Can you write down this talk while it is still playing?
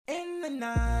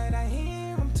night, I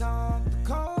hear him talk, the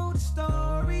coldest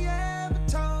story ever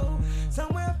told,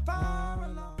 somewhere far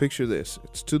along. Picture this,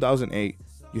 it's 2008,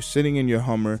 you're sitting in your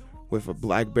Hummer with a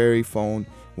BlackBerry phone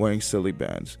wearing silly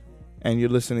bands, and you're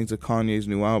listening to Kanye's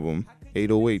new album,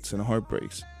 808s and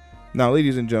Heartbreaks. Now,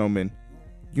 ladies and gentlemen,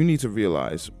 you need to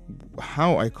realize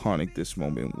how iconic this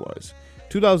moment was.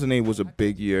 2008 was a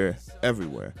big year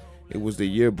everywhere. It was the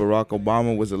year Barack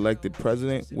Obama was elected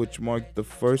president, which marked the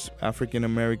first African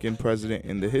American president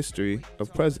in the history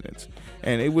of presidents.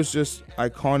 And it was just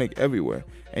iconic everywhere.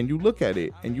 And you look at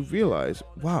it and you realize,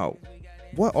 wow,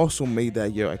 what also made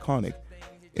that year iconic?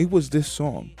 It was this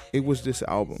song. It was this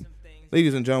album.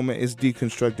 Ladies and gentlemen, it's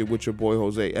Deconstructed with your boy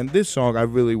Jose. And this song I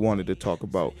really wanted to talk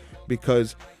about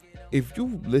because if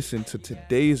you listen to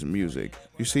today's music,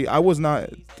 you see, I was not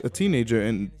a teenager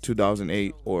in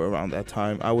 2008 or around that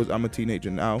time. I'm a teenager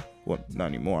now. Well, not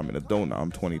anymore. I'm an adult now.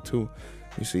 I'm 22.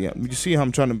 You see how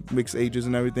I'm trying to mix ages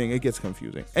and everything? It gets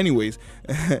confusing. Anyways,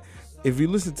 if you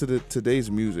listen to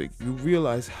today's music, you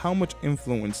realize how much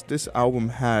influence this album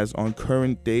has on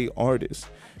current day artists.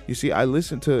 You see, I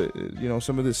listen to,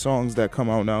 some of the songs that come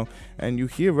out now, and you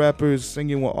hear rappers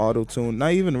singing with auto-tune,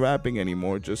 not even rapping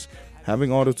anymore, just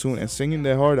having auto-tune and singing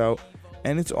their heart out,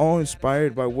 and it's all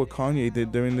inspired by what Kanye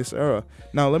did during this era.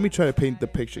 Now, let me try to paint the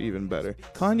picture even better.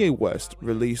 Kanye West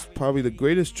released probably the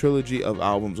greatest trilogy of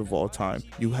albums of all time.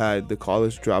 You had The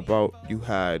College Dropout, you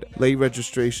had Late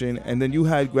Registration, and then you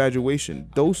had Graduation.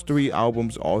 Those three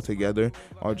albums all together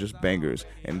are just bangers,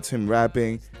 and it's him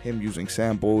rapping, him using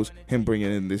samples, him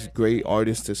bringing in this great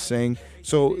artist to sing.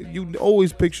 So you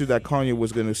always picture that Kanye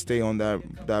was going to stay on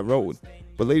that road.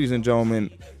 But ladies and gentlemen,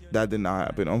 that did not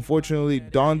happen. Unfortunately,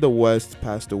 Donda West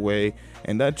passed away,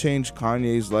 and that changed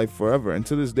Kanye's life forever. And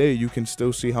to this day, you can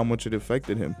still see how much it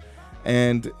affected him.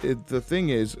 And the thing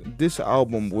is, this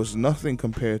album was nothing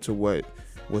compared to what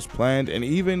was planned, and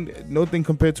even nothing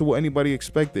compared to what anybody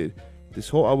expected. This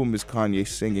whole album is Kanye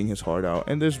singing his heart out,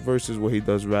 and there's verses where he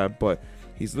does rap, but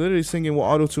he's literally singing with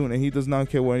autotune, and he does not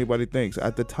care what anybody thinks.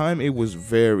 At the time, it was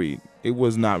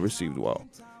not received well.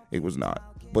 It was not.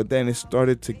 But then it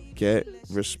started to get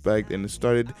respect, and it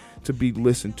started to be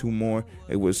listened to more.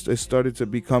 It started to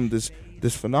become this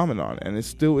phenomenon, and it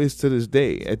still is to this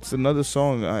day. It's another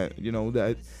song,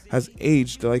 that has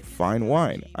aged like fine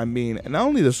wine. I mean, and not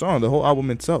only the song, the whole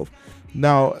album itself.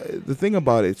 Now, the thing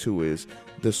about it too is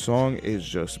the song is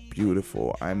just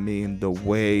beautiful. I mean, the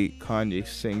way Kanye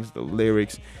sings the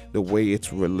lyrics, the way it's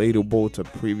relatable to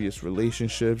previous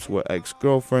relationships with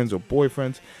ex-girlfriends or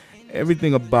boyfriends.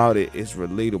 Everything about it is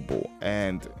relatable,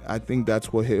 and I think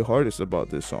that's what hit hardest about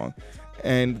this song.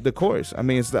 And the chorus, I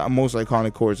mean, it's the most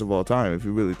iconic chorus of all time if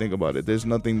you really think about it. There's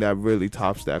nothing that really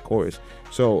tops that chorus.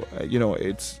 So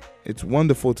it's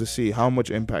wonderful to see how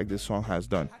much impact this song has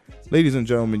done. Ladies and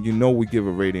gentlemen, we give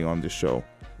a rating on this show,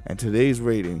 and today's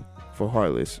rating for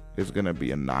Heartless is gonna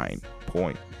be a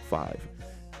 9.5.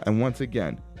 And once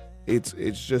again,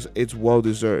 it's well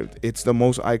deserved. It's the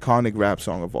most iconic rap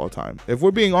song of all time. If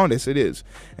we're being honest, it is,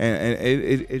 and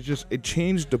it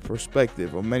changed the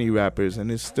perspective of many rappers, and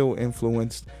it still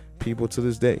influenced people to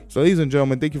this day. So, ladies and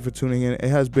gentlemen, thank you for tuning in. It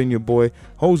has been your boy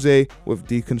Jose with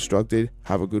Deconstructed.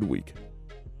 Have a good week.